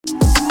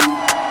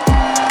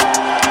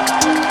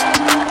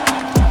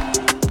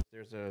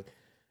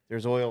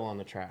There's oil on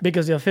the track.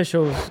 Because the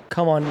officials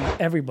come on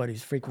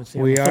everybody's frequency.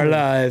 We are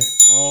live.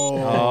 Oh.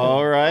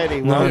 All righty.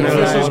 No, The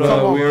officials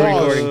come on. we are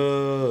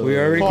recording. We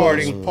are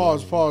recording.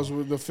 Pause.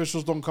 The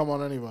officials don't come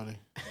on anybody.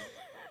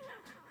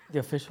 The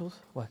officials?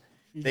 What?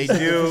 They The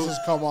do. officials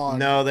come on.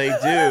 No, they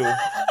do.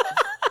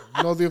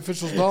 No, the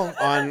officials don't.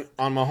 On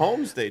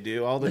Mahomes, they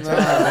do all the time.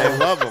 They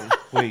love him.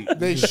 Wait.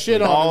 They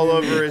shit on All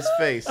him. over his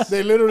face.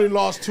 They literally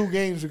lost 2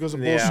 games because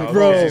of Yeah, bullshit.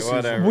 Bro, okay,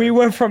 whatever. we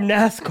went from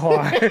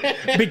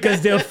NASCAR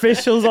because the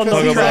officials on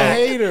Because the he's a track.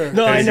 hater.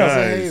 No, I He's know. a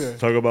Guys, hater.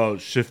 talk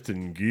about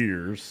shifting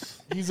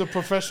gears. He's a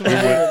professional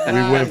hater.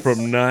 We went from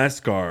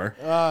NASCAR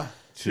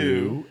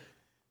to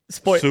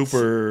Sports.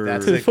 super.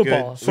 That's To a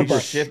football. good. We Football.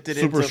 shifted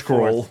Super into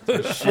scroll.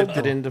 fourth.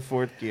 Shifted into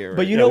fourth gear. But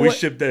Right? you Yeah, know we what?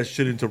 shipped that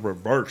shit into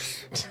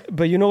reverse.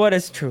 But you know what?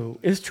 It's true.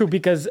 It's true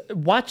because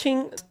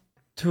watching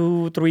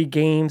 2-3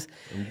 games,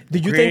 do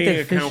you think Creating the an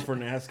account officials, for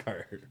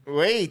NASCAR.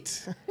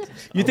 Wait.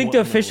 you think the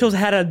officials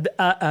had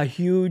a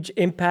huge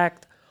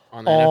impact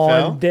On the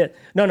NFL?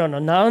 No,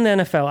 not on the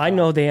NFL. I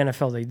know the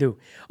NFL they do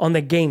on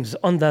the games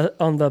on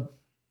the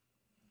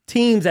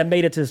teams that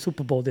made it to the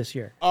Super Bowl this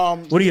year.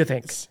 What do you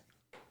think?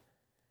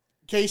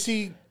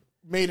 Casey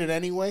made it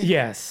anyway.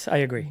 Yes, I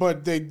agree.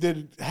 But they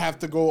did have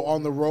to go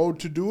on the road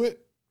to do it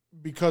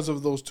because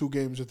of those 2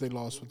 games that they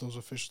lost with those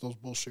officials, those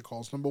bullshit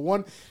calls. Number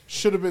one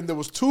should have been there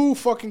was 2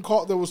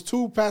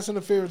 pass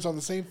interference on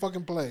the same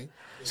fucking play.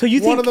 So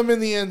you One think of them in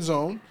the end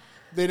zone.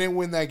 They didn't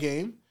win that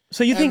game.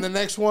 So you And think the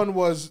next one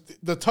was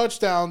the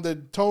touchdown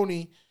that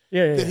Tony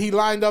yeah. that he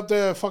lined up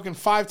there fucking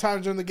 5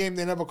 times during the game.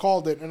 They never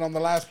called it, and on the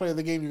last play of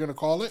the game, you're gonna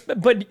call it.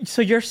 But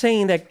so you're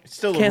saying that It's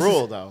still a Kansas-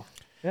 rule, though.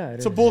 Yeah,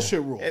 It's a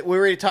bullshit rule. We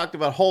already talked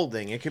about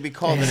holding. It could be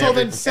called in So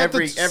every, then set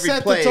every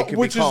the play. tone, It could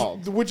which be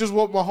called. is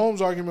what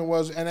Mahomes' argument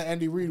was, and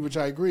Andy Reid, which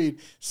I agreed.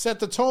 Set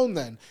the tone.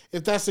 Then,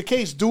 if that's the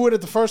case, do it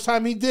at the first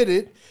time he did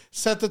it.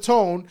 Set the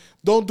tone.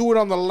 Don't do it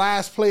on the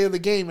last play of the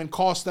game and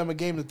cost them a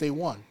game that they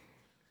won.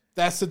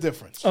 That's the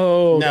difference.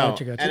 Oh, No,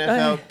 gotcha.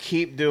 NFL,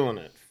 keep doing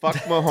it. Fuck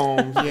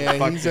Mahomes. Yeah,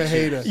 fuck he's the a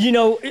hater. You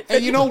know,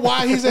 And you know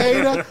why he's a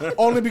hater?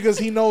 Only because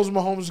he knows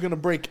Mahomes is going to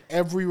break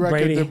every record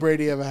Brady. that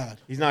Brady ever had.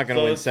 He's not going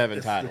to win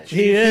 7 titles.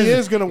 he is. He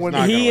is going to win.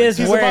 not He gonna is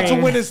He's wearing. about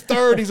to win his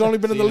 3rd. He's only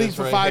been in the See league this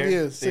for right 5 here?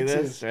 years, See 6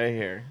 this years. right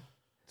here.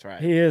 That's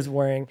right. He is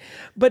wearing,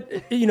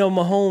 but you know,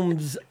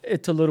 Mahomes.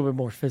 It's a little bit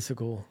more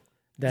physical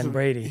than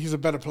Brady. He's a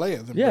better player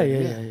than Yeah,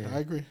 Brady. yeah. I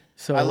agree.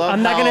 So I love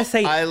I'm not how- gonna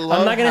say. I I'm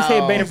love not gonna say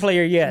a how- better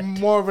player yet.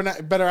 More of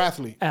a better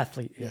athlete.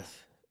 Athlete, yes,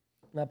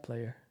 not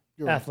player.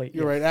 You're Athlete. Right.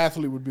 You're yes. right.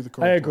 Athlete would be the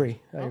correct I word. agree.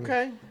 I agree.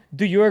 Okay.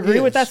 Do you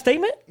agree with Yes. that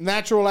statement?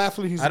 Natural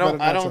athlete. He's I a better don't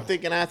natural.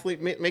 think an athlete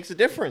makes a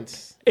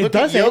difference. It Look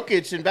doesn't. at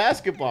Jokic in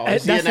basketball.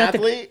 Is he an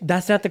athlete?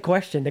 That's not the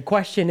question. The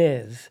question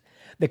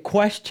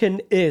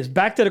is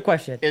back to the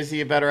question. Is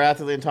he a better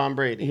athlete than Tom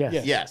Brady?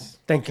 Yes. Yes.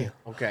 Thank you.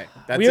 Okay.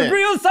 That's We it.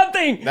 agree on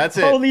something. That's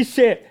it. Holy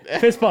shit!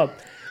 Fist bump.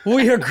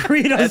 We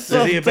agreed on Is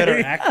something. he a better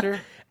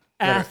actor?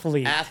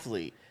 Athlete?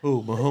 Athlete.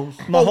 Who, Mahomes?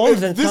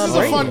 Mahomes and This Tom is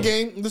Brady. a fun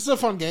game. This is a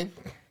fun game.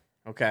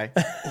 Okay.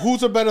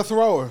 Who's a better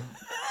thrower?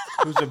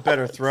 Who's a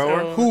better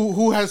thrower?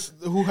 Who has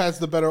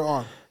the better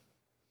arm?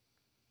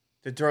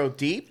 To throw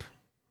deep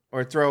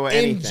or throw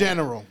anything? In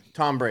general,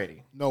 Tom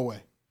Brady. no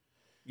way.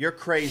 You're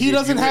crazy. He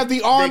doesn't You- have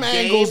the arm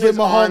game angles that is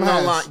on Mahomes the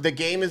has. line. The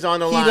game is on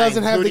the He line.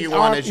 doesn't have Who the do you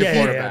want arm- as your Yeah,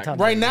 yeah, quarterback? Tom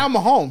Right now,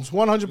 Mahomes,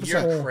 100%.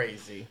 You're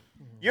crazy.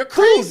 You're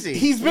crazy.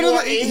 He's been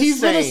he's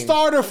been a insane.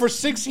 starter for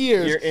 6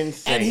 years. You're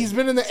insane. And he's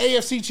been in the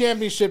AFC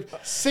Championship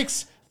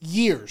 6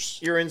 years.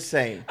 You're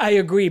insane. I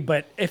agree,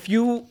 but if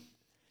you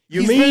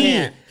You He's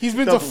can't.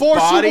 been The to 4 Super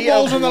body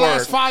Bowls of in the work.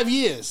 last 5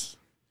 years.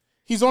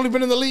 He's only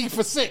been in the league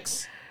for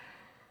 6.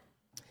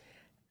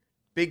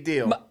 Big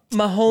deal.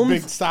 Mahomes,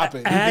 Big stop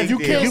it. Has- You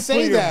can't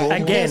say that. You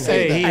Again, can't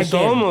say Hey, that. he's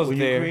Again. almost When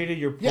you there. created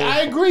your Yeah, I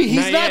agree. He's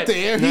Not not yet.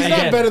 there. He's Not not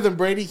yet. better than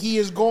Brady. He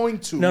is going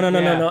to. no.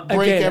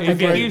 Break Again, every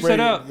Again, Brady- you set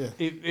up. yeah.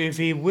 If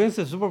he wins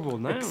the Super Bowl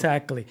now,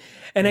 exactly.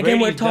 And again,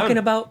 we're Brady's talking done.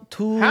 about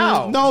 2.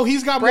 How? No,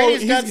 he's got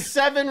Brady's more. got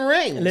 7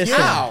 rings.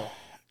 Listen. How?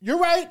 You're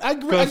right. I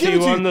agree. I Because give he it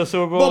to won you. the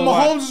Super Bowl, But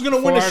what, Mahomes is going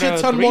to win a 4 out shit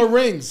of ton 3? more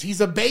rings. He's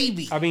a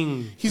baby. I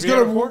mean, He's 3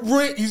 out of 4?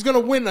 gonna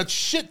win a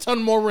shit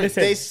ton more rings.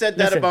 Listen. They said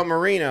that Listen. about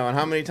Marino, and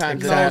how many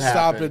times did No, that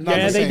stop happen? it. Not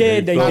Yeah, the they same.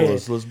 did. They Not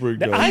did. Let's break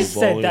down I the said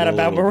volume that a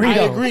about little bit.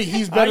 Marino. I agree.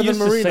 He's better I than used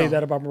Marino. to say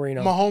that about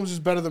Marino. Mahomes is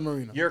better than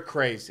Marino. You're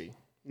crazy.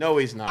 No,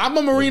 he's not. I'm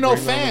a Marino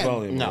Bring down the fan.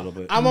 volume a No. little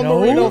bit. I'm a No?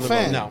 Marino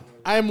fan. No.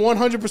 I am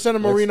 100% a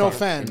Marino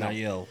fan. Not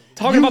yell.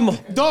 Talking about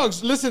Mahomes.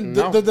 Dogs, listen,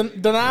 No. the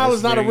Nile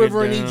is not a bring it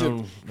river in down.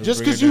 Egypt. Let's Just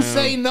bring because it you down.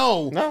 say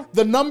no, No.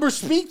 the numbers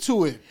speak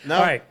to it. No.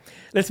 All right,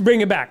 let's bring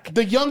it back.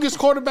 The youngest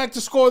quarterback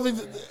to score the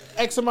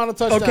X amount of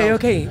touchdowns.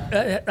 Okay.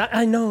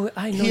 I know.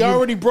 He you,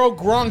 already broke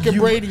Gronk and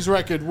Brady's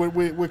record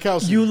with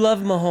Kelsey. You love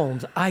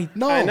Mahomes.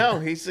 no, I know.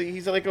 He's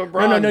like a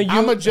LeBron. No.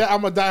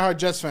 I'm a diehard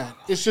Jets fan.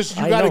 It's just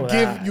I you gotta know give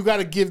that. you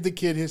gotta give the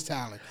kid his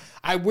talent.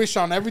 I wish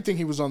on everything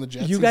he was on the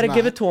Jets. You got to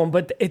give it to him,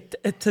 but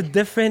it's a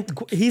different.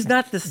 He's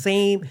not the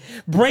same.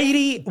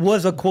 Brady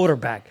was a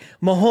quarterback.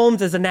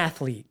 Mahomes is an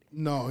athlete.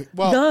 No,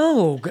 well,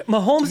 No,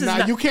 Mahomes is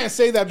not. you can't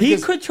say that He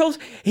because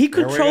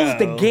controls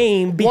the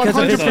game because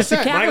of his 100%.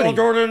 Michael physicality.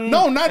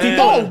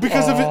 Jordan.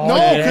 because of it.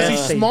 No, because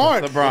he's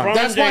smart. LeBron.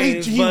 That's why he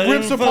James, but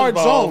rips in apart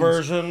football zones.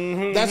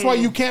 version. That's why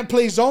you can't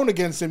play zone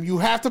against him. You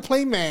have to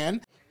play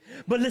man.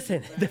 But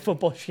listen, the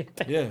football shit.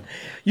 Yeah.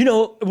 You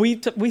know, we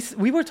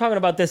were talking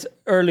about this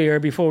earlier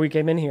before we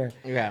came in here.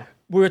 Yeah.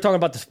 We were talking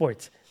about the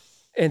sports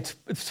and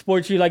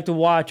sports you like to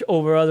watch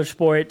over other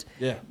sports.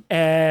 Yeah.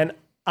 And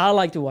I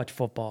like to watch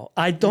football.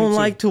 I don't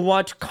like to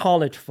watch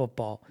college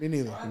football. Me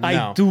neither.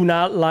 I do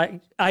not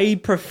like. I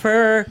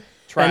prefer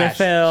Trash.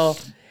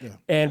 NFL.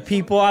 And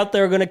people out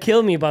there are gonna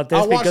kill me about this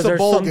I watch because the there's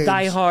bowl some games.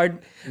 diehard.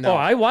 No. Oh,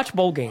 I watch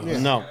bowl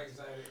games. No.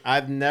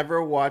 I've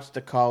never watched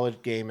a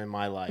college game in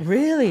my life.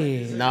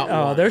 Really? Not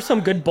Oh, one. there's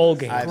some good bowl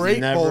games. I've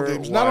Great bowl never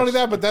games. Not only watched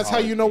that, but a that's how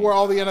college you know game. where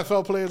all the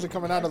NFL players are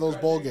coming out of those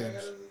bowl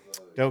games.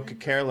 Don't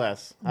care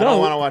less. I No. don't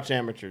want to watch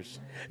amateurs.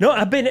 No,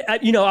 I've been.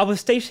 I was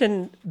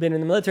stationed. Been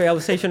in the military. I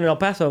was stationed in El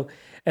Paso,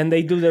 and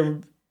they do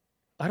the.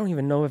 I don't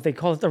even know if they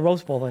call it the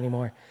Rose Bowl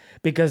anymore,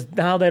 because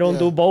now they don't Yeah.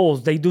 do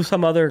bowls. They do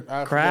some other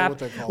I forget crap. what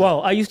they call it.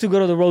 Well, I used to go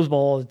to the Rose Bowl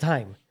all the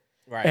time.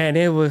 Right. And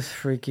it was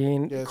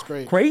freaking Yeah, it's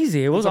great.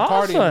 crazy. It was It's a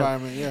party awesome.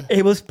 environment, yeah.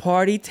 It was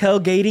party,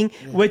 tailgating,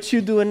 which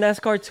you do in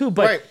NASCAR too.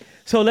 But Right.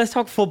 so let's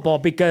talk football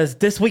because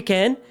this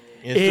weekend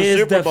It's the is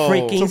Super the Bowl.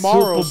 freaking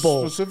Tomorrow Super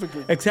Bowl.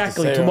 specifically.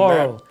 Exactly, Say on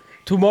tomorrow.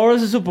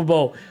 Tomorrow's the Super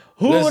Bowl.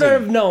 Who would Listen.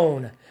 have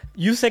known?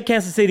 You said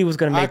Kansas City was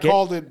going to I make it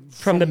called it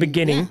from the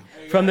beginning.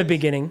 From the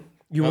beginning.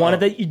 You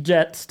wanted the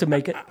Jets to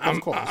make it. Of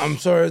course. I'm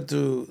sorry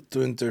to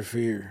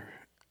interfere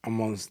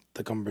amongst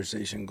the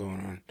conversation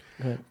going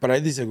on, but I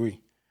disagree.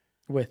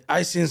 With.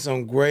 I seen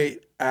some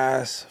great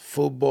ass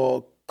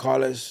football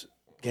college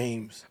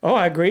games. Oh,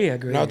 I agree.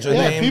 Notre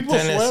Yeah, Dame, people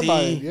swear by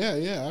it.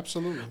 Tennessee. Yeah,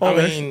 absolutely. Oh, I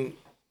there's- mean,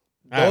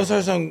 those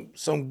are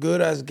some good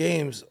ass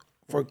games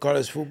for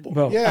college football.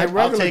 Bro, Yeah, I'll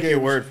regular take your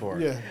games. word for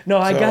it. Yeah, no,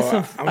 I So, got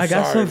some. I'm I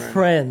got sorry, some man.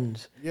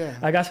 friends. yeah.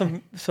 I got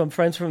some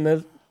friends from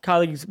the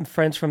colleagues,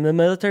 friends from the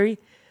military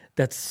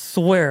that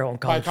swear on By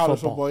college, college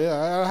football. football. Yeah,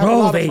 I have a Bro,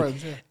 lot they of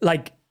friends. Yeah.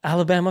 like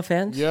Alabama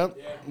fans. Yep,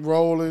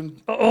 rolling.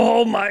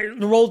 Oh my,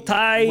 Roll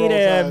Tide, Roll Tide,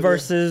 yeah.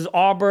 versus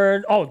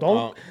Auburn.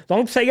 Oh,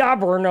 don't say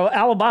Auburn or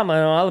Alabama.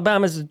 No,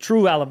 Alabama's the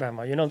true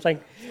Alabama. You know what I'm saying?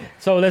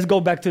 So let's go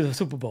back to the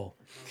Super Bowl.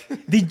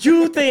 Did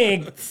you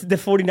think the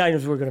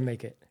 49ers were going to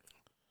make it?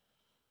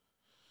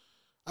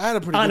 I had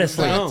a pretty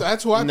Honestly. good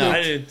that's who I No. I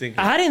picked. didn't think.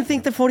 I didn't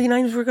think the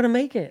 49ers were going to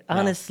make it,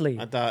 honestly.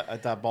 I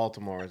thought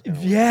Baltimore was going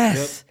to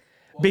Yes.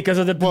 Because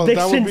of the Well,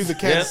 predictions. that would be the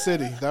Kansas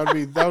City.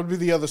 That would be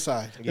the other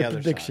side. the other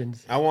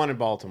predictions. side. I wanted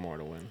Baltimore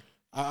to win.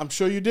 I'm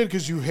sure you did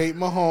because you hate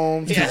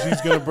Mahomes because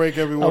he's going to break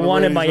everyone. I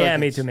wanted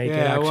Miami to make it,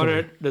 Yeah, I actually.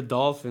 wanted the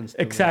Dolphins.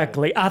 To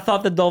Exactly. I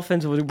thought the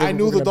Dolphins would. I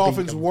knew were the gonna beat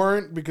Dolphins them.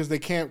 weren't because they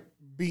can't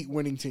beat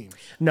winning teams.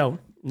 No.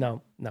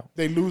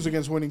 They lose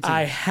against winning teams.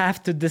 I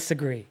have to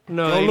disagree.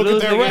 No, Go they look at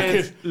lose their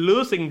against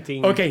losing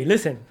team. Okay,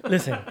 listen.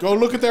 Go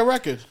look at their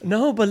record.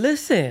 No, but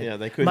listen. Yeah,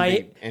 they couldn't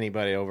beat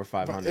anybody over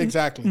 500.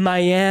 Exactly.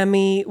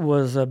 Miami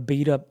was a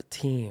beat up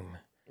team.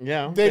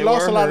 Yeah. They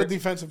lost were a lot hurt. of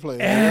defensive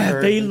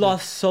players. They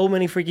lost so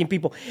many freaking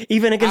people.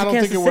 Even I against don't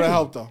Kansas think it would City. have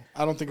helped though.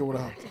 I don't think it would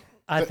have helped.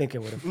 I think it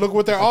would have. Look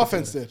what their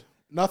offense did.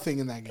 Nothing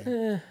in that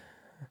game.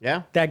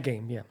 Yeah. That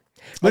game, yeah.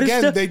 But Again,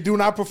 it's still, they do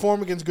not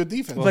perform against good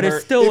defense. but it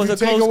still If was you a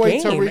take close away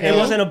game. Tyreek It Hill-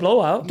 wasn't a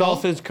blowout.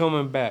 Dolphins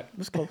coming back. It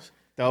was close.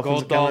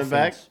 Dolphins Go are coming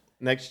back Dolphins.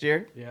 next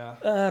year. Yeah.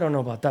 I don't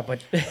know about that, but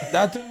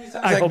That to me sounds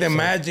I like hope the so.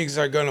 Magics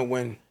are gonna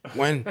win.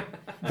 When?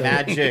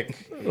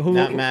 Magic.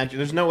 Not magic.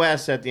 There's no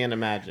S at the end of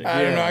magic.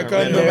 I don't know. I Or call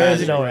it the middle. there is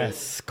Magic. no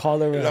S.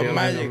 Call it The a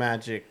Magic.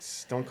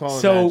 Magics. Don't call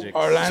it So- magic.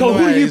 Orlando who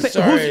do you Magic. pick-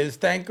 Sorry, who's- it's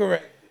stand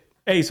correct.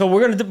 Hey, so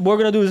we're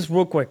gonna do this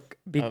real quick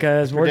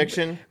because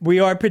prediction?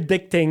 we are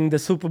predicting the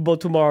Super Bowl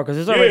tomorrow because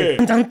it's already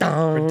dun, dun,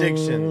 dun.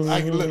 Predictions.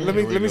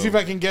 Let me see if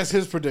I can guess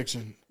his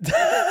prediction. Go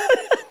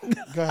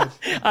ahead.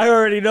 I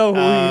already know who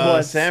he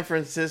was. San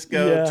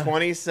Francisco Yeah.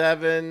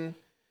 27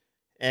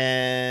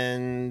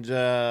 and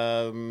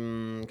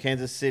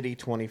Kansas City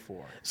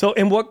 24. So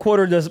in what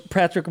quarter does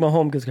Patrick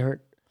Mahomes get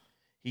hurt?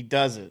 He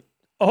does it.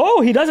 Oh,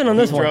 he doesn't on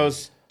He this one.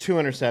 throws 2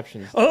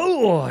 interceptions.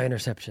 Oh,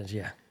 interceptions.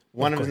 Yeah.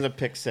 One of them's a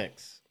pick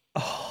 6.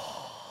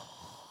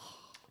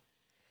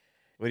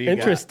 What do you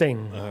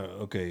Interesting.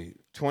 Okay,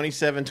 got?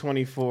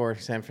 27-24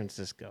 San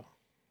Francisco.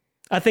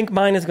 I think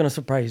mine is gonna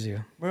surprise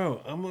you.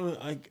 bro.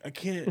 I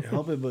can't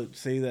help it but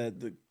say that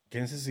the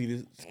Kansas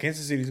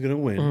City's gonna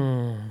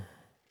win.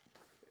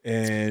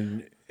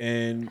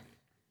 And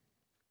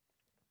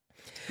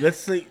let's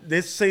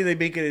say they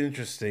make it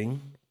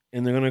interesting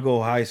and they're gonna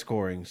go high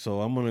scoring.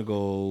 So I'm gonna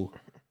go,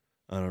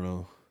 I don't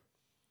know,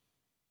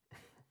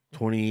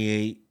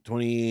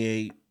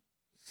 28,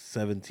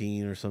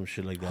 17 or some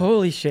shit like that.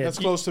 Holy shit. That's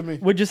close to me.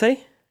 What'd you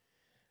say?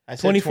 I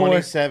said 24,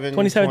 27,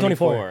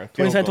 24.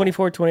 27,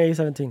 24, 28,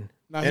 17.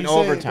 Now, In he's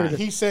overtime. Saying,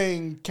 he's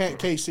saying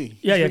KC.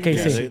 Yeah, He's yeah, speaking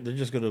KC. They're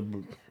just gonna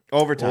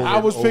Overtime. I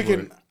was Over picking.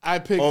 it. I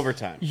picked.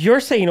 Overtime. You're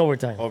saying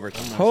overtime.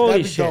 Overtime. Holy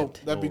That'd be shit. dope.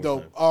 That'd be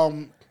dope.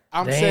 I'm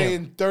Damn.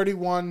 saying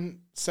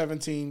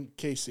 31-17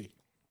 KC.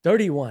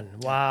 31.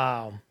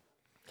 Wow.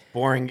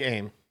 Boring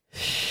game.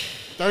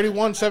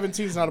 31-17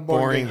 is not a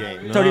boring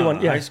game. game.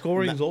 31, yeah. High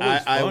scoring is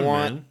always I fun,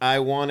 want man. I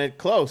want it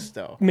close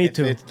though. Me It's-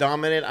 too. It's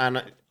dominant.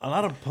 A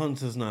lot of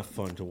punts is not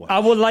fun to watch. I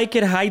would like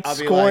it high I'll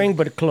be scoring, like-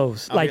 but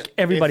close. I'll Like be-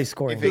 everybody's if-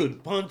 scoring. if it-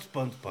 Dude, punts.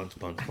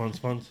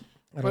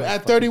 But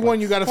at 31,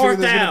 you got to figure Fourth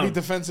there's going to down. be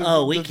defensive,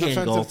 Oh, we the can't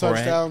defensive go for it.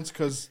 touchdowns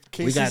because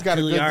KC's got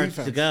a good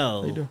defense.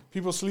 go. They do.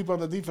 People sleep on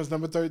the defense.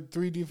 Number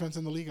 3 defense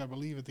in the league, I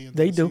believe, at the end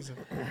They of the do. season.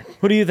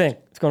 Who do you think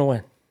is going to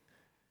win?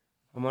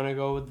 I'm going to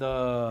go with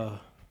the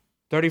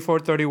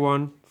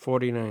 34-31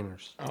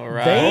 49ers. All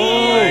right.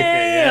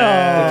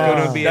 Damn. It's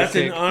going to be That's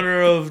a in kick.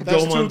 honor of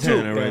That's Joe 2-2.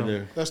 Montana right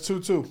there. That's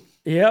 2-2.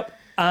 Yep.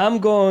 I'm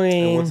And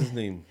going. what's his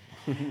name?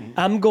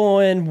 I'm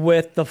going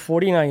with the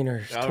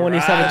 49ers. All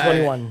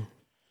 27-21.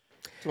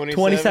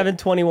 27.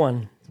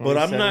 27-21. But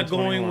I'm not 27-21.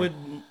 going with.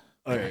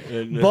 All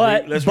right,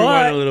 But let's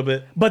rewind a little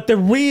bit. But the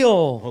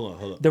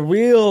Hold on. the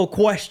real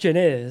question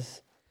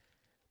is,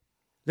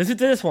 listen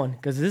to this one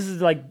because this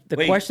is like the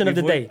Wait, question of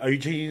the before- day. Are you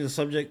changing the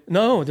subject?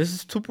 No, this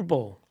is Super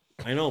Bowl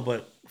I know,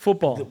 but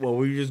football. well,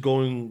 we're just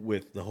going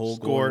with the whole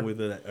Score. going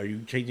with it. Are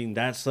you changing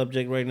that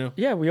subject right now?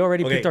 Yeah, we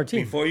already Okay, picked our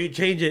team. before you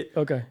change it,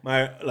 Okay.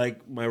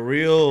 my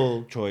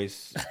real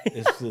choice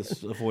is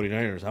the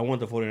 49ers. I want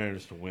the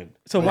 49ers to win.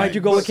 So why'd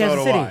you go with So Kansas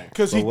do City? I.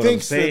 Because But he what I'm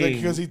thinks saying-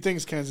 because he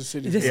thinks Kansas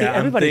City. Just- See, Yeah, I'm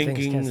everybody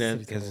thinks thinking Kansas that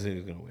City's Kansas City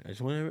is going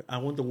to win. I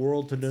want the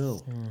world to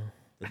know.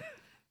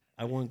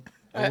 I want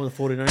the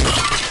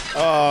 49ers.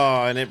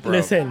 Oh, and it broke.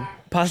 Listen,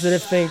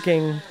 positive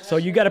thinking. So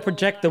you got to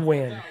project the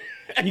win.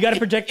 You got to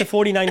project the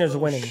 49ers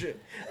winning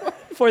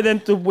for them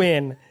to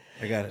win.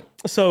 I got it.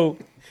 So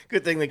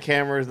Good thing the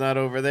camera's not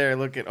over there.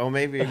 Look at. Oh,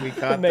 maybe we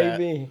caught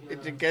Maybe.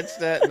 that. Did you catch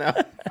that? No.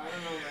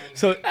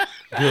 so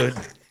Good.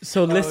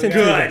 so listen to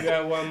You this.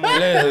 got one more.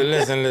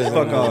 Listen.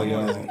 Fuck all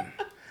y'all.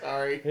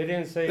 Sorry. He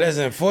didn't say.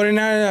 Listen,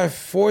 49ers are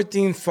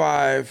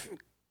 14-5.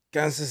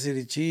 Kansas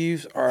City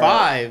Chiefs are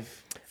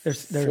 5.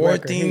 Their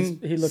record.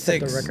 He looked at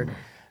the 14-6. record.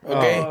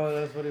 Okay. Oh,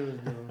 that's what he was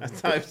doing. I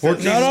thought it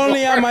said Not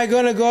only am I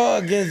gonna go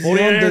against the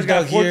 49ers got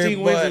underdog 14 here,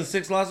 wins and but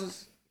 6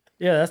 losses.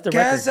 Yeah, that's the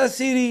record. Kansas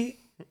City,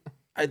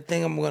 I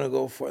think I'm gonna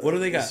go for. What do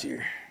they this got?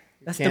 year?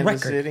 That's the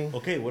Kansas record. City.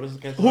 Okay, what is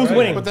the Kansas Who's City?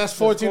 winning? But that's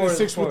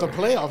 14-6 with the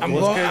playoff. I'm game.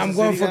 going. Kansas I'm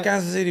going City for got?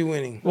 Kansas City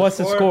winning. What's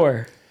the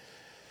score?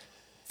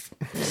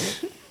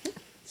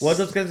 What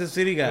does Kansas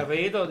City got?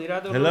 Caballito,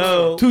 tírate un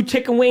Hello. 2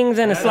 chicken wings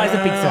and a slice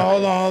of pizza.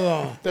 Hold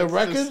on. Their The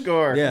record?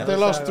 score. Yeah. They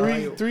lost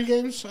three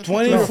games? I think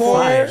 24,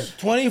 five.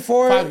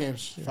 24, 5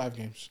 games. 5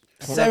 games.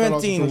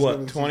 17.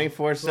 What?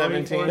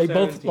 24-17. They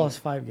both 17. lost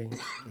 5 games.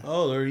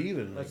 Oh, they're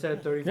even. I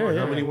said 34. Yeah,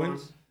 How many yeah.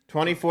 wins?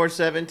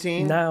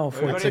 24-17. Now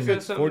Everybody 14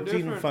 said something 14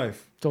 and different.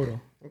 5.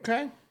 total.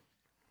 Okay.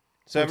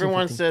 So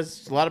everyone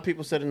says, a lot of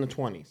people said in the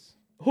 20s.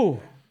 Who?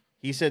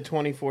 He said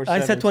 24-17. I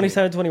said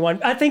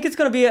 27-21. I think it's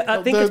gonna be.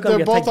 I think it's gonna They're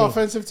be a tight both game.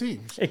 offensive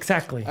teams.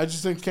 Exactly. I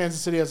just think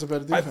Kansas City has a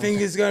better I defense.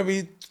 think it's gonna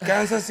be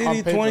Kansas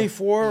City paper.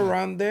 24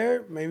 around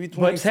there, maybe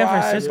 25. But San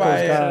Francisco's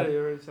by, got You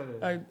already said it.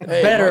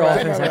 better my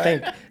bad, offense, my I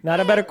think. Not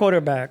a better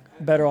quarterback.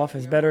 Better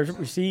offense. Better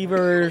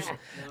receivers.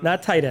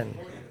 Not tight end.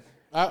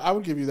 I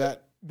would give you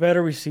that.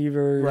 Better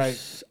receivers.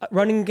 Right.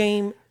 Running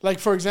game. Like,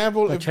 for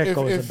example,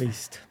 Pacheco is if a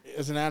beast.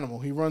 as an animal,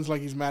 he runs like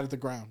he's mad at the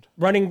ground.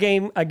 Running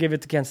game. I give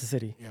it to Kansas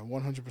City Yeah,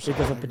 100%.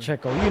 because of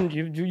Pacheco.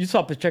 You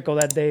saw Pacheco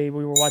that day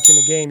we were watching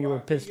the game. You were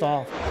pissed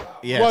off.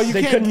 Yes. Well, you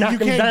They can't, couldn't knock you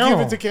him can't down. give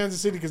it to Kansas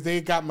City because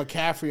they got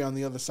McCaffrey on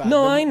the other side.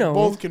 No, They I know.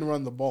 Both can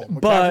run the ball.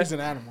 But- McCaffrey's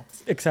an animal.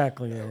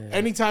 Exactly. Yeah.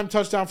 Anytime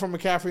touchdown from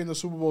McCaffrey in the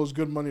Super Bowl is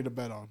good money to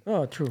bet on.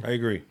 Oh, true. I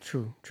agree.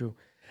 True.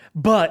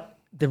 But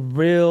the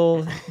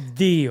real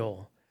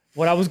deal,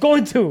 what I was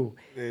going to,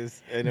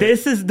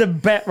 this is the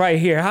bet right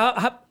here.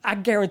 How I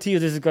guarantee you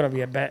this is going to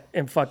be a bet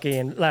in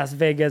fucking Las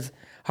Vegas,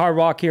 Hard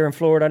Rock here in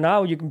Florida.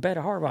 Now you can bet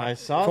a Hard Rock. I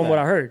saw from that. what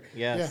I heard.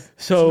 Yes. Yeah,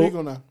 it's So,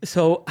 legal now.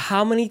 so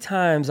how many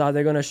times are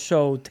they going to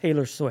show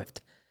Taylor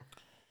Swift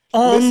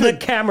on the Listen,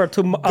 camera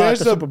to There's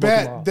the a Super Bowl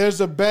bet. tomorrow?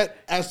 There's a bet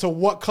as to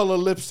what color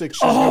lipstick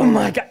she's Oh gonna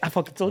my wear. god! I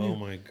fucking told you. Oh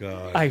my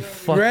god. I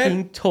fucking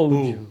Red?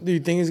 told you. Do you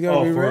think it's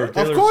gonna be red?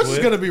 Of course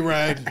it's gonna be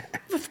red.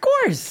 Of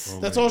course.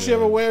 That's all she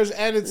ever wears,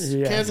 and it's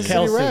Yeah, Kansas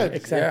Kelsey, City red.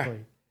 Exactly.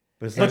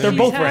 But they're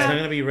both red. It's not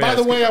gonna be red. By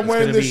the way, I'm It's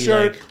wearing gonna this be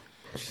shirt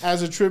like-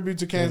 as a tribute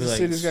to it's gonna be Kansas like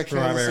City. It's got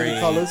Kansas City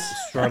colors.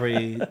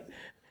 Strawberry. I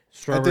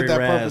Strawberry did that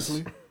Raz.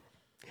 purposely.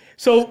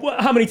 So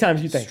how many times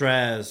do you think?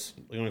 Straz.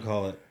 We're gonna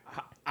call it.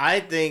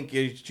 I think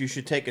you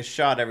should take a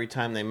shot every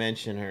time they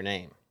mention her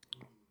name.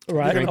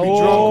 Right? You're gonna be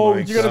Oh,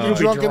 drunk. You're gonna be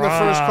drunk in the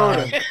first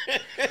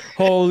quarter.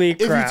 Holy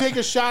If crap! you take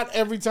a shot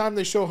every time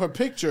they show her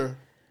picture,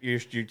 You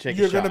take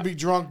you're a shot. gonna be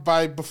drunk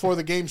before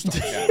the game starts.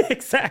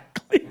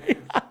 exactly.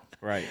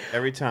 Right.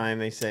 Every time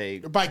they say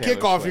By Taylor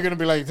kickoff, Swift. you're gonna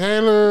be like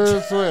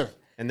Taylor Swift.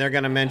 And they're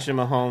gonna mention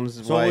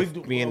Mahomes' So wife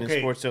we- being okay.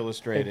 in Sports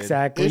Illustrated.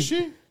 Exactly. Is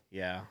she?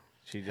 Yeah.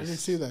 She I didn't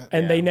just see that.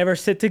 And they never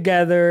sit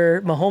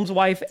together. Mahomes'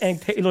 wife and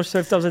Taylor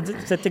Swift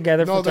doesn't sit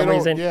together No, for they some don't.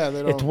 reason. Yeah, they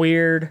It's don't.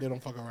 weird. They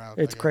don't fuck around.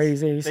 It's I guess.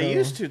 crazy. they so.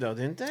 used to though,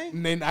 didn't they?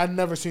 And I've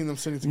never seen them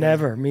sitting together.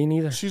 Never. Me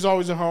neither. She's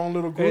always in her own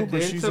little Hey, group, but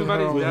didn't she's in her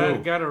somebody's own.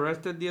 dad got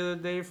arrested the other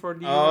day for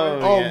DUI?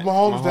 Oh, yeah.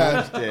 Mahomes'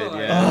 dad. did,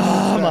 yeah.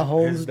 Ah,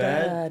 Mahomes' His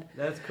dad? dad.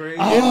 That's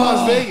crazy. In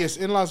Las Vegas.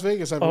 In Las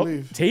Vegas, I Oh,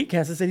 believe. T.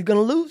 Kansas City's going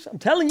to lose. I'm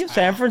telling you.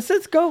 San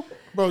Francisco.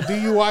 Bro,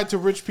 DUI to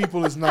rich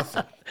people is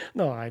nothing.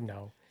 No, I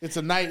know. It's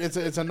a night.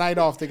 It's a night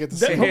off. They get to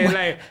see. Hey,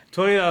 like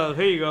 $20.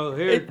 Here you go.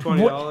 Here's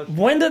 $20.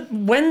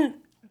 When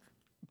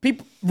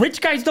people,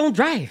 rich guys don't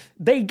drive,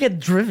 they get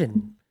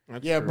driven.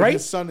 Yeah, but Right?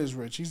 his son is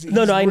rich. He's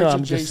No, I know. rich I'm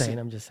just adjacent. saying.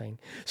 I'm just saying.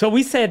 So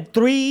we said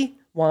 3,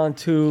 1,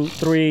 2,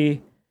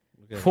 3,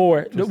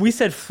 4. We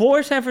said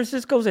 4 San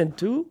Francisco's and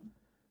 2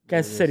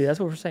 Kansas City. That's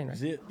what we're saying,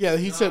 right? Yeah,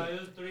 he said It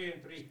was 3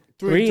 and 3.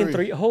 3 and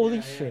 3.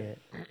 Holy shit!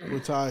 We're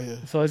tired here.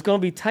 So it's gonna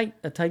be tight.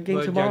 A tight game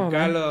But tomorrow.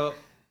 Man. Giancarlo,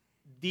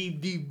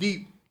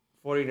 deep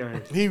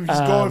 49ers. He's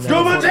going for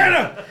no.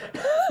 Montana!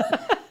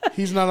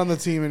 He's not on the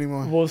team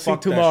anymore. We'll see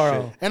Fuck that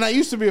tomorrow. shit. And I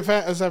used to be a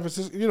fan of San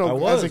Francisco, you I know,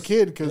 was. as a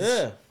kid, because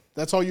Yeah.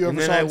 that's all you And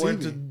ever then saw I on TV.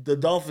 went to the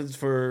Dolphins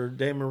for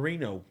Dan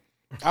Marino.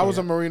 I was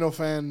a Marino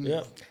fan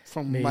Yeah.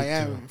 from Me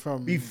Miami.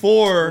 From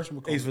Before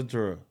whatchamacallit. Ace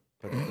Ventura.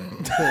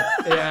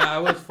 Yeah, I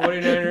was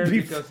 49ers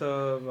because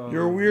of.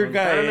 You're a weird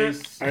guy, Montana,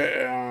 Ace.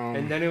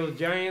 And then it was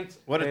Giants.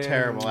 What a and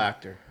terrible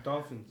actor.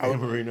 Dolphins. Dan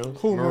Marino.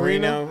 Who,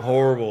 Marino?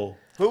 Horrible.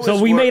 Who So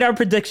was we wor- made our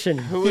prediction.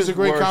 Who He's was a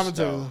great worse,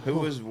 commentator. though? Who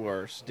was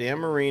worse, Dan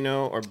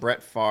Marino or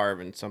Brett Favre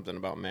in Something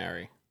About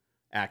Mary,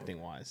 acting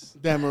wise?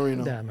 Dan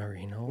Marino. Dan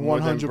Marino. More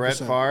than 100%. Brett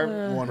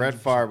Favre. Brett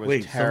Favre was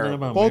Wait, something terrible.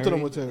 about Both of Mary?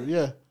 them were terrible.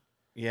 Yeah.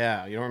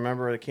 Yeah, you don't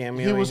remember the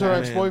cameo? He was her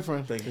had?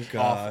 ex-boyfriend. Thank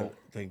God. awful.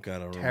 Thank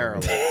God I remember.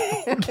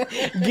 Terrible.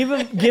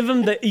 give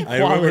him the I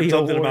remember equality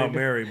something award. about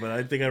Mary, but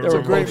I think I a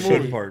remember great most good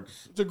movie.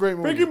 parts. It's a great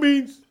movie.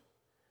 beans.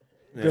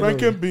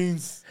 Frank and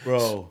Beans.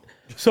 Bro,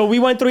 So we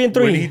went 3 and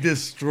when he 3.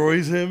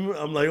 destroys him,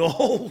 I'm like,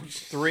 oh,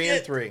 3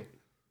 and 3.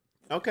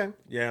 Okay.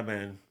 yeah,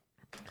 man.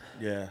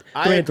 Yeah.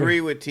 I 3 and 3.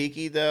 agree with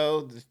Tiki,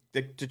 though.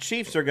 The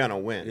Chiefs are going to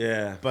win.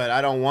 Yeah. But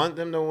I don't want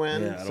them to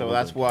win, Yeah, I don't so want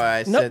that's them. why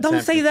I No, said don't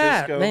San say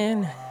that, Francisco.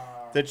 man.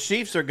 The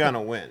Chiefs are going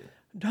to win.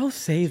 Don't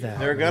say that.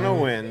 They're going to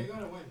win.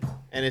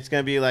 And it's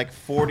going to be like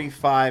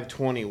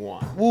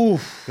 45-21.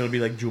 Oof. Gonna be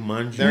like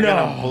Jumanji. They're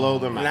going to blow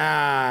them out.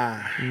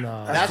 Nah.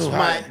 No. That's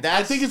my.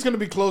 That's, I think it's going to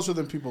be closer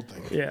than people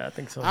think. Yeah, I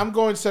think so. I'm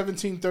going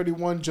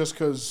 17-31 just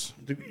because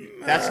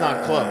that's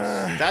not close.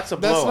 That's a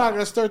that's blowout.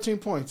 that's 13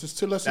 points. It's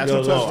too less than That's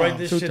Yo, two a let's blowout. write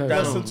this Two shit touchdowns.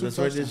 down. Less than two Let's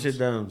write this touchdowns. shit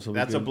down. So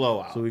That's we a can,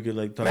 blowout. So we could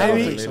like talk I don't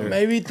about think it so. later.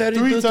 Maybe Three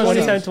 32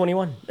 touchdowns.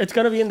 27-21. It's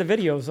gonna be in the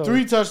video. So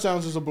 3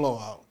 touchdowns is a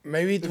blowout.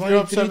 Maybe If you're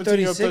up 23 17,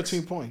 you're up 36.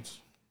 13 points.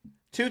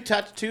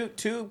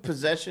 Two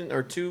possession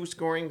or 2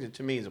 scoring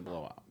to me is a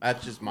blowout.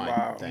 That's just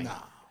my thing.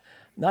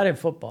 not in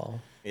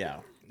football. Yeah.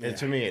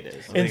 To me it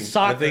is. In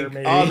soccer, think-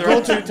 maybe. Oh, they're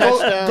up 2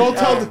 touchdowns. go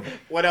tell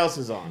what else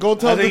is on? Go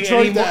tell I think Detroit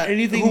any more- that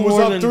anything who was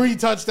more up than- 3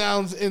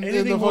 touchdowns in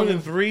Anything the more than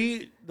fucking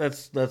 3,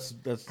 that's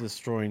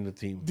destroying the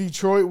team.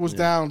 Detroit was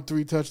down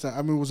 3 touchdowns.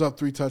 I mean, was up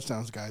 3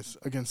 touchdowns, guys,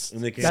 against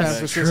And they came San back.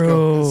 Francisco.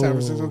 True. And San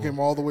Francisco came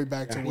all the way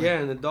back to win Yeah,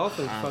 and the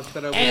Dolphins fucked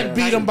it up. and with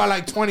beat the them by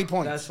Titans. like 20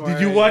 points. That's why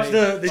Did you watch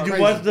the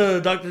Crazy. watch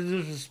the Dr.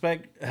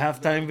 Disrespect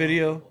halftime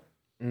video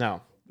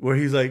No. where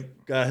he's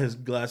like got his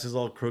glasses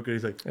all crooked?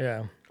 He's like,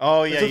 Yeah.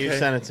 Oh yeah, It's you okay.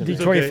 sent it to me.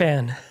 Detroit okay.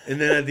 fan. and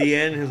then at the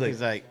end he's like,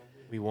 He's like,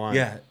 we won.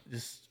 yeah,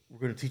 just we're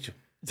gonna teach him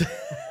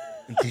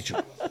and teach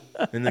him.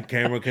 And the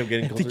camera kept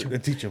getting closer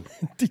and teach him.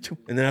 Teach 'em.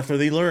 And then after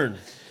they learn,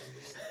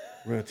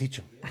 we're gonna teach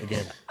him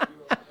again.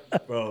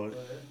 Bro,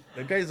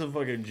 that guy's a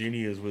fucking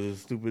genius with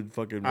his stupid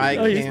fucking. I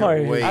Oh, he's can't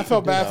smart. wait. I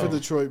felt bad for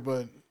Detroit,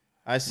 but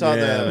I saw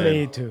Yeah, the. man.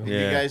 Me too.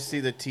 Yeah. You guys see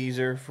the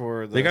teaser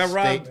for the They got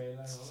robbed.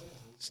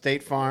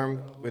 State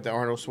Farm with the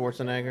Arnold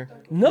Schwarzenegger?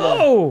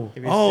 No.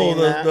 Have you Oh,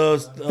 seen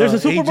that? There's a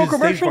Super Bowl Agent State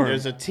commercial? Farm.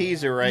 There's a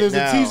teaser right there's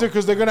now. a teaser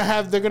because they're gonna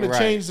Right.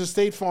 change the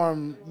State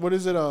Farm. What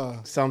is it?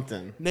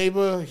 Something.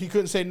 Neighbor. He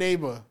couldn't say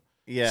neighbor,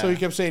 Yeah. so he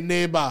kept saying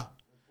neighbor.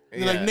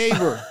 They're like Yeah.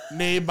 neighbor,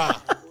 neighbor,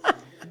 But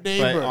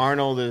neighbor.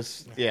 Arnold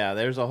is. Yeah,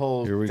 there's a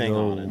whole Here we thing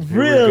go. on it. Here we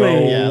Really?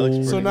 go. Yeah, it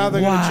looks So pretty now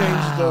they're Wow. gonna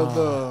change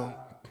the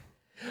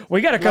We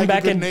gotta come like back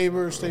a good and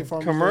neighbor State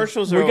Farm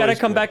Commercials are we gotta always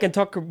come good. back and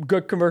talk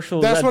good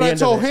commercials. That's at what the I end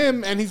told of it.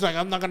 him, and he's like,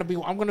 "I'm gonna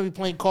be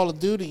playing Call of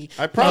Duty.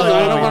 I probably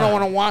I will don't be.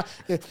 want to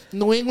watch.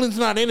 New England's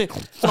not in it,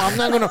 so I'm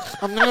not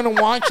gonna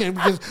watch it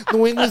because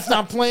New England's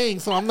not playing,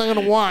 so I'm not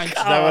gonna watch." Is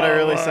that what I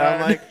really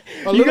sound like?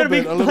 You're gonna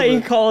be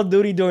playing Call of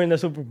Duty during the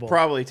Super Bowl.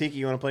 Probably. Tiki,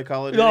 you want to play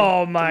Call of Duty?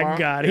 Oh my tomorrow?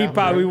 God, Yeah. he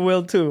probably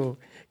will too.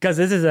 Because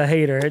this is a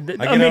hater. I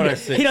get out at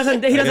 6. he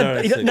doesn't. He I get out doesn't.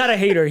 at He, 6. not a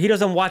hater. He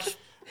doesn't watch.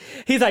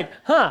 He's like,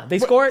 huh? They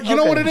scored. You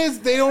know Okay. what it is?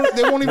 They won't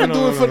even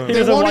do it for. no. He They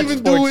doesn't won't watch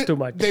even do sports it. too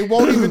much. They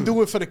won't even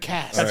do it for the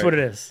cast. That's what it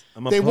is.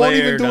 I'm a They won't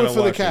player, even do not it a for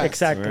the watcher. cast.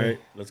 Exactly. All right,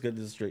 let's get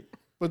this straight.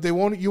 But they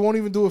won't. You won't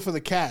even do it for the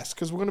cast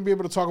because we're gonna be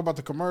able to talk about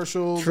the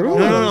commercials. True. And all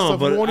No, that other no, no.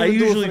 stuff. We But won't I even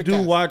do it for usually the do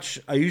cast. watch.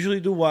 I usually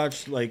do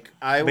watch like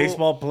I will-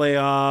 baseball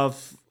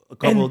playoff, a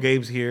couple of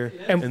games here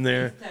and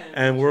there,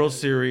 and World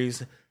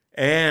Series.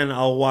 And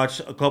I'll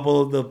watch a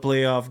couple of the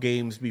playoff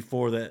games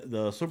before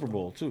the Super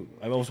Bowl too.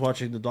 I was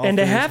watching the Dolphins And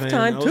the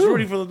halftime, I was too.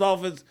 rooting for the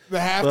Dolphins. The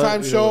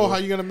halftime show. How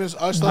you gonna miss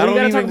us? I don't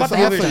gotta even talk about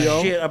give the a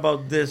halftime. shit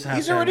about this halftime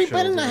He's already show,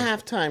 been in the bro.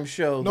 halftime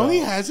show. No, though. he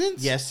hasn't.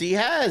 Yes, he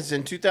has.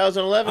 In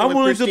 2011, I'm with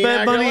willing to Christina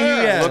bet money he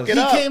Aguilera. has. Look it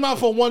He up. came out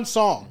for one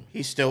song.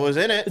 He still was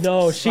in it.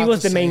 No, she not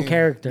was the the main same.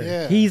 character.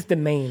 Yeah. He's the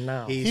main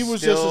now. He was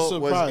still just a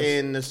surprise. was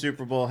in the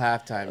Super Bowl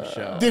halftime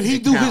show. Did he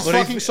It do his counts. But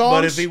if- fucking but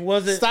songs? if he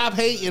wasn't- Stop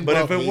hating, but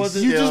bro. if it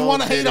wasn't- you just still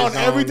want to hate did on his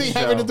own everything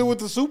having to show. do with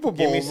the Super Bowl.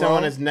 Give me bro.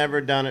 someone that's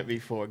never done it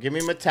before. Give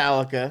me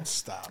Metallica.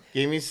 Stop.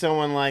 Give me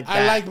someone like that.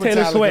 I like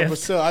Taylor Metallica, Swift. but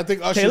still, I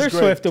think Usher's Taylor great.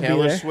 Swift will be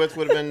Taylor there. Swift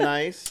would have been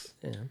nice.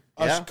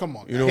 Usher, come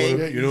on. You know guys.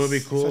 what- you know what'd be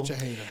He's cool? Such a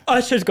hater.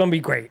 Usher's gonna be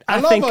great. I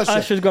love think Usher.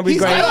 Usher's gonna be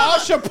He's great. an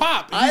Usher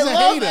pop. He's I a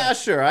love hater.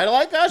 Usher. I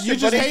like Usher, You but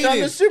just he's done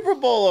hated. the Super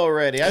Bowl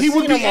already. I've He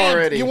would seen be him amped.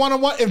 already. You want to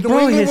what? If New Bro,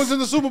 England his- was in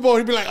the Super Bowl,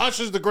 he'd be like,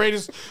 Usher's the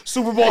greatest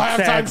Super Bowl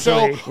halftime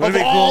show Exactly. of Wouldn't it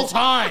be all cool?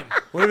 time.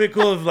 Wouldn't it be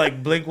cool if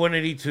like Blink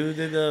 182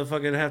 did the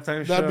fucking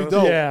halftime show? That'd be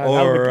dope. Yeah, that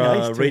Or would be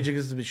nice too. Rage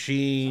Against the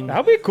Machine.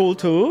 That'd be cool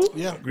too.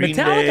 Yeah. Green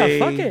Metallica, Day.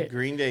 fuck it.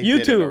 Green Day You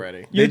did two. it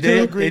already. You They did.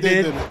 two. Green They Day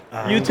did. did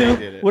it. You They two.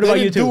 did it. What They about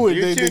didn't you do two? it.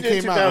 You They two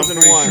did came out.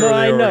 2001. No,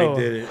 I They know.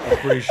 already did it. I'm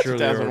pretty sure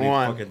they already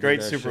 2001. fucking did Great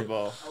that Super shit.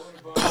 Bowl.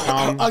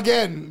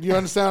 Again, you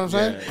understand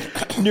what I'm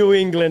saying? New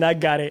England, I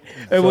got it.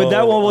 And with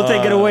that one, we'll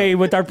take it away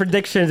with our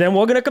predictions, and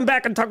we're gonna come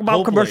back and talk about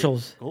Coldplay.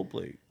 commercials,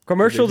 Coldplay.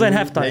 commercials and They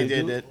halftime.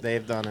 did it.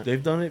 They've done it.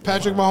 They've done it.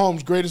 Patrick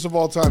Mahomes, greatest of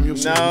all time. You'll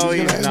see. No, gonna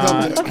he's end not.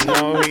 up there.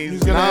 No,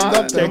 he's gonna end not.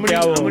 up there.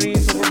 How many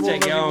Super Bowls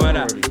Check have it you out, won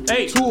man. already?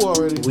 Hey, 2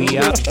 already. we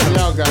out. We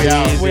out,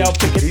 guys. We all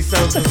pick it. He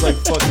sounds just like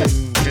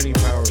fucking